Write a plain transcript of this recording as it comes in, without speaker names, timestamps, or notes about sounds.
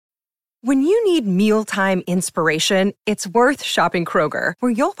When you need mealtime inspiration, it's worth shopping Kroger,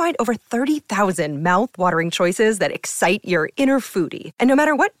 where you'll find over 30,000 mouth-watering choices that excite your inner foodie. And no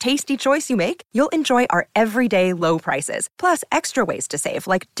matter what tasty choice you make, you'll enjoy our everyday low prices, plus extra ways to save,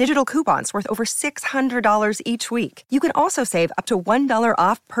 like digital coupons worth over $600 each week. You can also save up to $1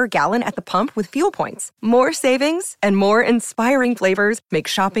 off per gallon at the pump with fuel points. More savings and more inspiring flavors make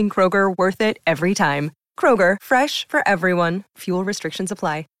shopping Kroger worth it every time. Kroger, fresh for everyone. Fuel restrictions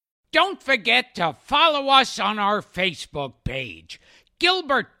apply. Don't forget to follow us on our Facebook page,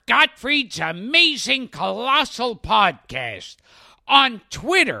 Gilbert Gottfried's Amazing Colossal Podcast, on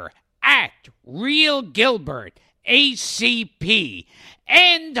Twitter at RealGilbert, ACP,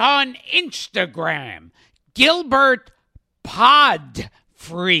 and on Instagram, Gilbert Podfried,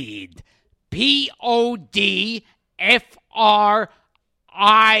 Podfried.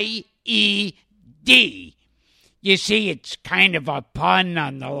 You see, it's kind of a pun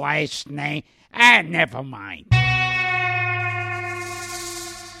on the last name. Never mind.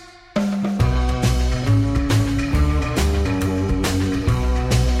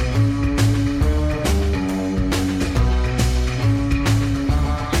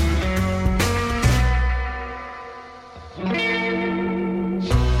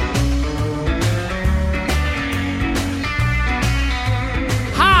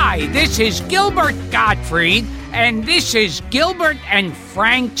 Hi, this is Gilbert Gottfried, and this is Gilbert and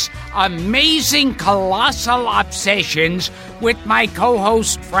Frank's Amazing Colossal Obsessions with my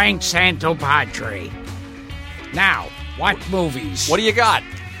co-host Frank Santopadre. Now, what movies? What do you got?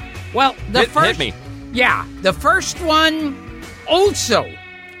 Well, hit me. Yeah, the first one, also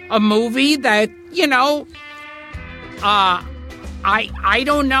a movie that, I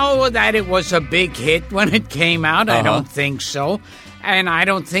don't know that it was a big hit when it came out. I don't think so. And I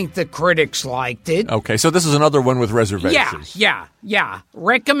don't think the critics liked it. Okay, so this is another one with reservations. Yeah.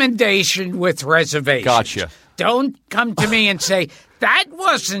 Recommendation with reservations. Gotcha. Don't come to me and say, that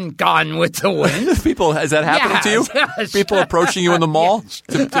wasn't Gone with the Wind. People, is that happening to you? Yes. People approaching you in the mall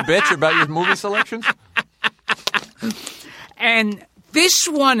to bitch about your movie selections? And this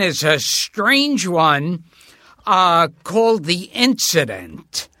one is a strange one called The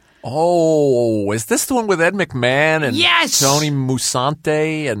Incident. Oh, is this the one with Ed McMahon and Tony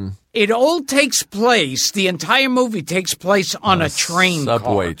Musante and... It all takes place, the entire movie takes place on a train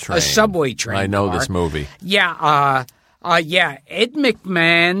subway car. A subway train I know car. this movie. Yeah, Ed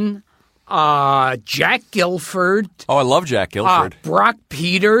McMahon, Jack Gilford. Oh, I love Jack Gilford. Brock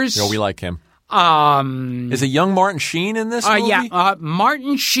Peters. We like him. Is it young Martin Sheen in this movie? Yeah,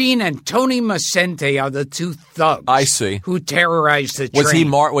 Martin Sheen and Tony Musante are the two thugs. I see. Who terrorized the train. Was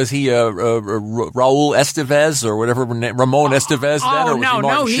he Raul Estevez or whatever, Ramon Estevez then? Or was he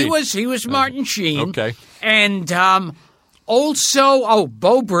Martin Sheen? He was Martin Sheen. Okay. And also,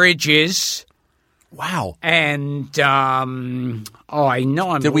 Beau Bridges. Wow. And, I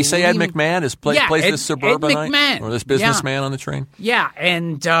know Did we say Ed McMahon plays this suburbanite? Ed McMahon. Or this businessman on the train? Yeah,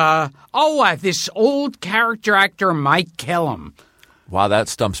 and, this old character actor, Mike Kellum. Wow, that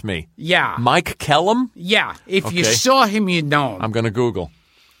stumps me. Yeah. Mike Kellum? Yeah, if you saw him, you'd know him. I'm going to Google.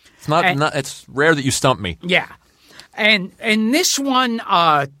 It's rare that you stump me. Yeah. And this one,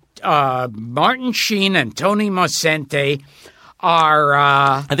 Martin Sheen and Tony Musante are...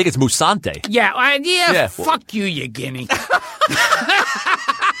 I think it's Musante. Yeah, fuck you, you guinea.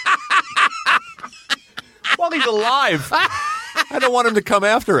 Well, he's alive. I don't want him to come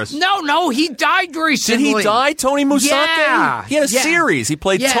after us. No, he died recently. Did he die, Tony Musante? Yeah. He had a series. He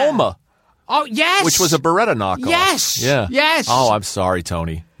played Toma. Oh, yes. Which was a Beretta knockoff. Yes. Yeah. Yes. Oh, I'm sorry,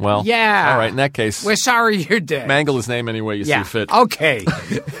 Tony. Well, yeah. All right, in that case. We're sorry you're dead. Mangle his name any way you see fit. Okay.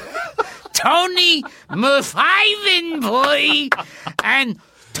 Tony Mufiven, boy, and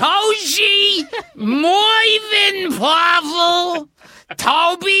Toji Moiven Pavel,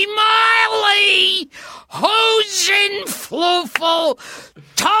 Toby Marley, Hosen Fluffel,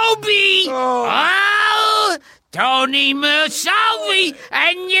 Toby, Tony Musavi,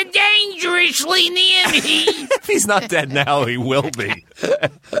 and you're dangerously near me. If he's not dead now, he will be.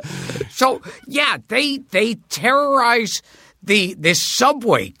 So, yeah, they terrorize this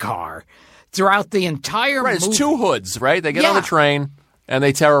subway car throughout the entire movie. It's two hoods, right? They get on the train and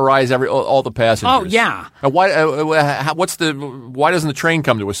they terrorize all the passengers. Oh, yeah. And why doesn't the train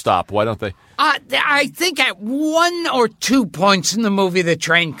come to a stop? Why don't they? I think at 1 or 2 points in the movie the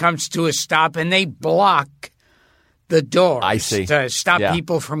train comes to a stop and they block the doors. I see. To stop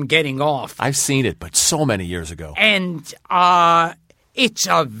people from getting off. I've seen it, but so many years ago. And it's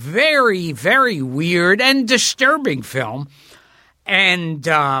a very, very weird and disturbing film. And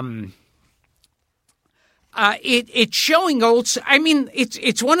It's showing old. I mean,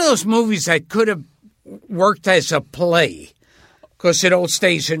 it's one of those movies that could have worked as a play because it all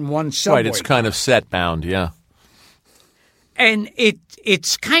stays in one subway. Right, it's kind of set bound, yeah. And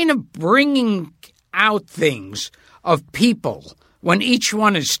it's kind of bringing out things of people when each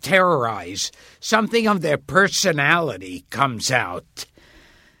one is terrorized. Something of their personality comes out,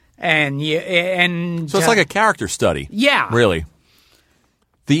 and so it's like a character study. Yeah, really.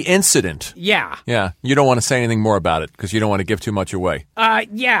 The Incident. Yeah. Yeah. You don't want to say anything more about it because you don't want to give too much away. Other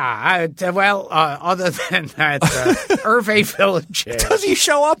than that, Hervé Villechaize. Does he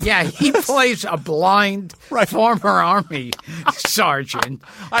show up? Yeah, he plays a blind former Army sergeant.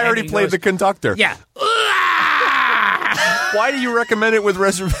 I already played the conductor. Yeah. Why do you recommend it with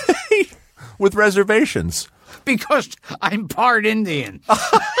reservations? Because I'm part Indian.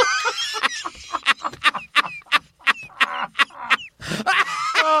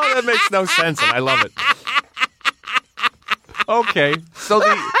 Oh, that makes no sense, and I love it. Okay, so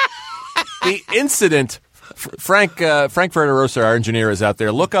the Incident. Frank Verderosa, our engineer, is out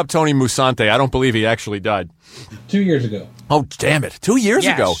there. Look up Tony Musante. I don't believe he actually died. 2 years ago. Oh, damn it! 2 years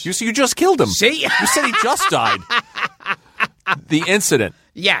ago. You just killed him. See, you said he just died. The Incident.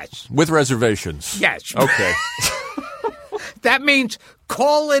 Yes. With reservations. Yes. Okay. That means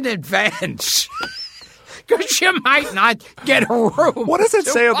call in advance. Because you might not get a room. What does it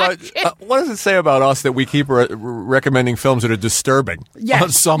say about us that we keep recommending films that are disturbing on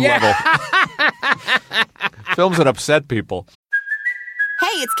some level? Films that upset people.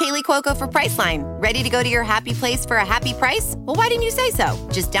 Hey, it's Kaylee Cuoco for Priceline. Ready to go to your happy place for a happy price? Well, why didn't you say so?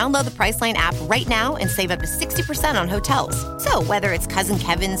 Just download the Priceline app right now and save up to 60% on hotels. So whether it's Cousin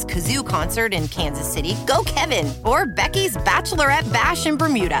Kevin's Kazoo Concert in Kansas City, go Kevin, or Becky's Bachelorette Bash in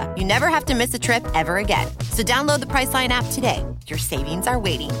Bermuda, you never have to miss a trip ever again. So download the Priceline app today. Your savings are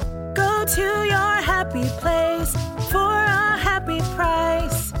waiting. Go to your happy place for a happy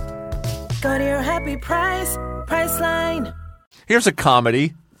price. Go to your happy price, Priceline. Here's a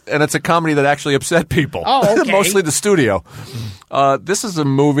comedy, and it's a comedy that actually upset people. Oh, okay. Mostly the studio. This is a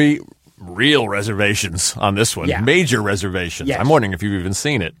movie, real reservations on this one. Yeah. Major reservations. Yes. I'm wondering if you've even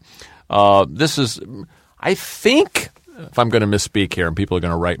seen it. This is, I think, if I'm going to misspeak here and people are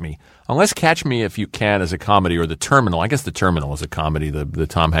going to write me, unless Catch Me If You Can is a comedy or The Terminal. I guess The Terminal is a comedy, the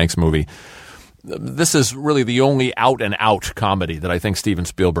Tom Hanks movie. This is really the only out-and-out comedy that I think Steven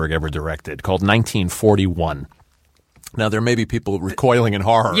Spielberg ever directed, called 1941. Now, there may be people recoiling in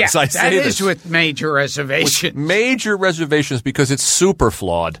horror as I say this. That is with major reservations. With major reservations because it's super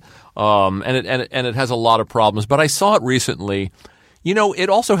flawed, and it has a lot of problems. But I saw it recently. You know, it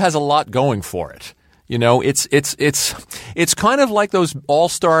also has a lot going for it. You know, it's kind of like those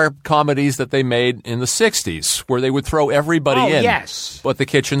all-star comedies that they made in the 60s where they would throw everybody in but the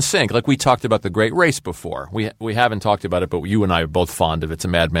kitchen sink. Like we talked about The Great Race before. We haven't talked about it, but you and I are both fond of It's a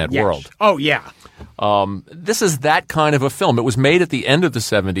Mad, Mad World. Oh, yeah. This is that kind of a film. It was made at the end of the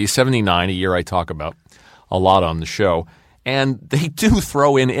 70s, 79, a year I talk about a lot on the show. And they do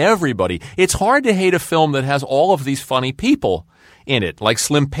throw in everybody. It's hard to hate a film that has all of these funny people in it, like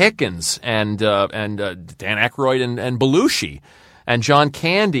Slim Pickens and Dan Aykroyd and Belushi and John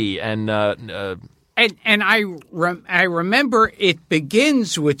Candy and I remember it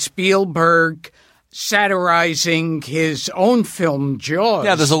begins with Spielberg satirizing his own film Jaws.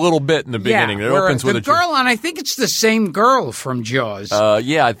 Yeah, there's a little bit in the beginning. It opens with the girl, and I think it's the same girl from Jaws.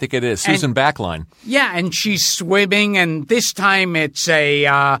 Yeah, I think it is. Susan Backline. Yeah, and she's swimming, and this time it's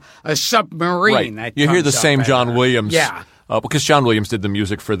a submarine. Right. That you hear the comes up same at John her. Williams. Yeah. Because John Williams did the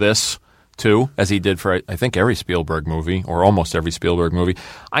music for this, too, as he did for, I think, every Spielberg movie, or almost every Spielberg movie.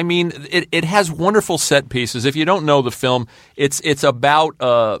 I mean, it has wonderful set pieces. If you don't know the film, it's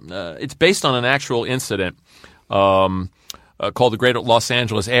based on an actual incident called the Great Los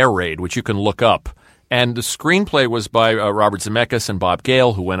Angeles Air Raid, which you can look up. And the screenplay was by Robert Zemeckis and Bob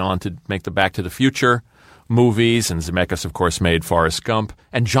Gale, who went on to make the Back to the Future movies. And Zemeckis, of course, made Forrest Gump.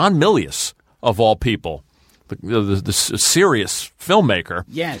 And John Milius, of all people, the serious filmmaker,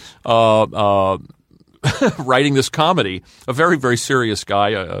 yes, writing this comedy, a very, very serious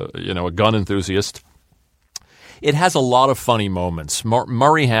guy, a gun enthusiast. It has a lot of funny moments.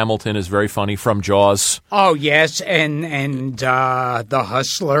 Murray Hamilton is very funny from Jaws. Oh, yes, and The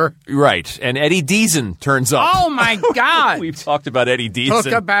Hustler. Right, and Eddie Deason turns up. Oh, my God. We've talked about Eddie Deason.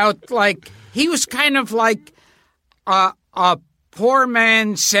 Talk about, he was kind of like a poor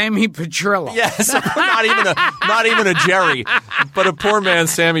man Sammy Petrillo. Yes, not even a Jerry, but a poor man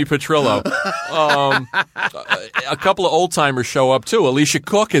Sammy Petrillo. A couple of old timers show up too. Alicia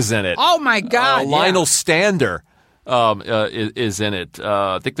Cook is in it. Oh my God! Lionel Stander is in it.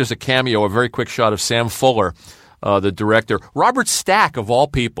 I think there's a cameo, a very quick shot of Sam Fuller, the director. Robert Stack, of all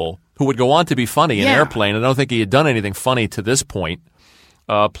people, who would go on to be funny in Airplane. I don't think he had done anything funny to this point.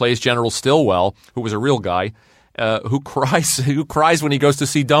 Plays General Stilwell, who was a real guy, who cries when he goes to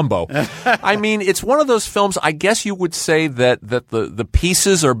see Dumbo. I mean, it's one of those films. I guess you would say that the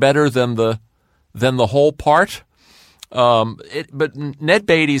pieces are better than the whole part. But Ned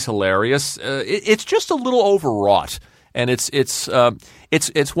Beatty's hilarious. It's just a little overwrought, and it's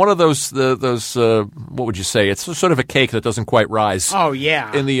one of those what would you say? It's sort of a cake that doesn't quite rise. Oh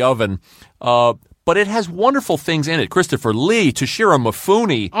yeah, in the oven. But it has wonderful things in it. Christopher Lee, Toshiro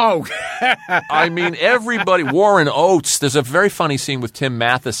Mifune. Oh, I mean everybody. Warren Oates. There's a very funny scene with Tim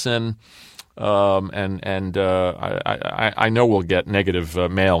Matheson. I know we'll get negative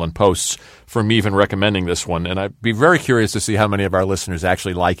mail and posts from even recommending this one, and I'd be very curious to see how many of our listeners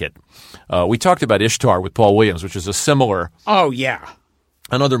actually like it. We talked about Ishtar with Paul Williams, which is a similar. Oh yeah,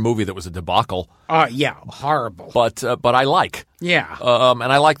 another movie that was a debacle. Yeah, horrible. But I like. Yeah. And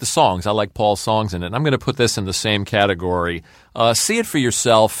I like the songs. I like Paul's songs in it. And I'm going to put this in the same category. See it for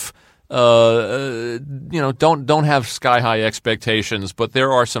yourself. Don't have sky-high expectations, but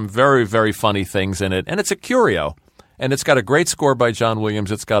there are some very, very funny things in it. And it's a curio. And it's got a great score by John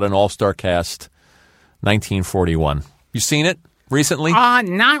Williams. It's got an all-star cast, 1941. You seen it recently?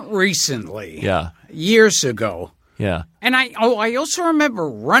 Not recently. Yeah. Years ago. Yeah. And I also remember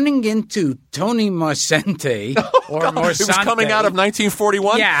running into Tony Mosente. Or Morsante. It was coming out of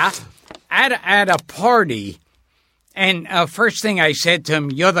 1941? Yeah. At a party. And first thing I said to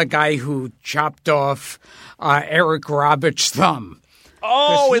him, "You're the guy who chopped off Eric Roberts' thumb."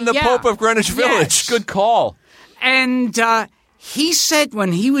 Oh, in the Pope of Greenwich Village. Yes. Good call. And he said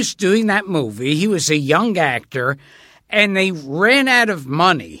when he was doing that movie, he was a young actor, and they ran out of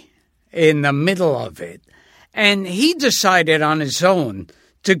money in the middle of it. And he decided on his own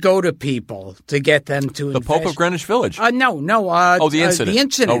to go to people to get them to invest. The Pope of Greenwich Village? No. The incident. The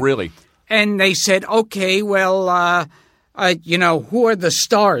incident. Oh, really? And they said, okay, well, who are the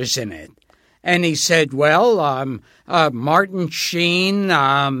stars in it? And he said, well, Martin Sheen,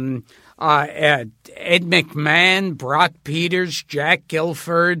 Ed McMahon, Brock Peters, Jack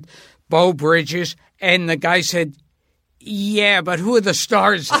Gilford, Beau Bridges. And the guy said, yeah, but who are the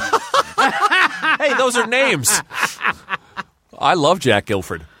stars in it? Hey, those are names. I love Jack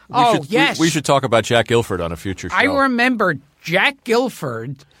Gilford. Yes. We should talk about Jack Gilford on a future show. I remember Jack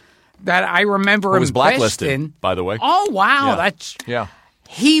Gilford that I remember him was blacklisted, in. by the way. Oh, wow. Yeah.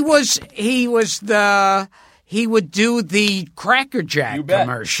 He would do the Cracker Jack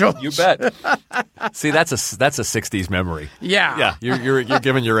commercials. You bet. See, that's a 60s memory. Yeah. Yeah, you're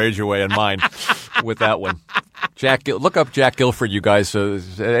giving your age away and mine with that one. Look up Jack Gilford, you guys.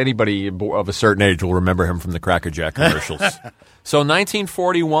 Anybody of a certain age will remember him from the Cracker Jack commercials. So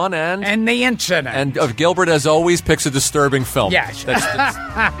 1941 and the incident. And Gilbert, as always, picks a disturbing film. Yes.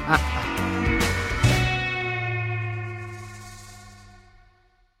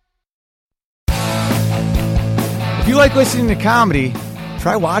 If you like listening to comedy,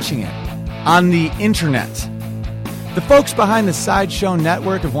 try watching it on the internet. The folks behind the Sideshow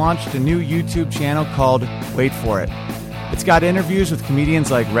Network have launched a new YouTube channel called Wait For It. It's got interviews with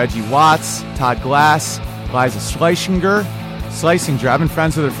comedians like Reggie Watts, Todd Glass, Liza Schlesinger. I've been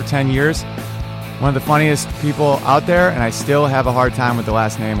friends with her for 10 years. One of the funniest people out there, and I still have a hard time with the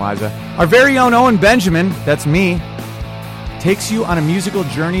last name, Liza. Our very own Owen Benjamin, that's me, takes you on a musical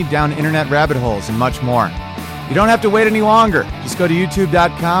journey down internet rabbit holes and much more. You don't have to wait any longer. Just go to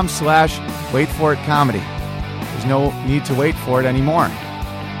youtube.com/waitforitcomedy. There's no need to wait for it anymore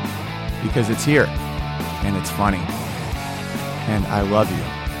because it's here and it's funny. And I love you.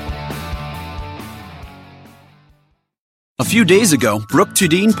 A few days ago, Brooke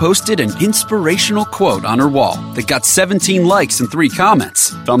Tudine posted an inspirational quote on her wall that got 17 likes and 3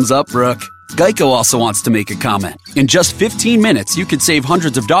 comments. Thumbs up, Brooke. Geico also wants to make a comment. In just 15 minutes, you could save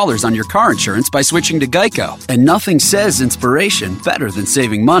hundreds of dollars on your car insurance by switching to Geico. And nothing says inspiration better than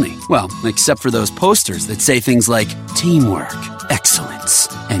saving money. Well, except for those posters that say things like teamwork, excellence,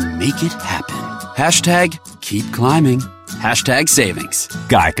 and make it happen. Hashtag keep climbing. Hashtag savings.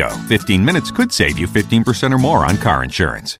 Geico. 15 minutes could save you 15% or more on car insurance.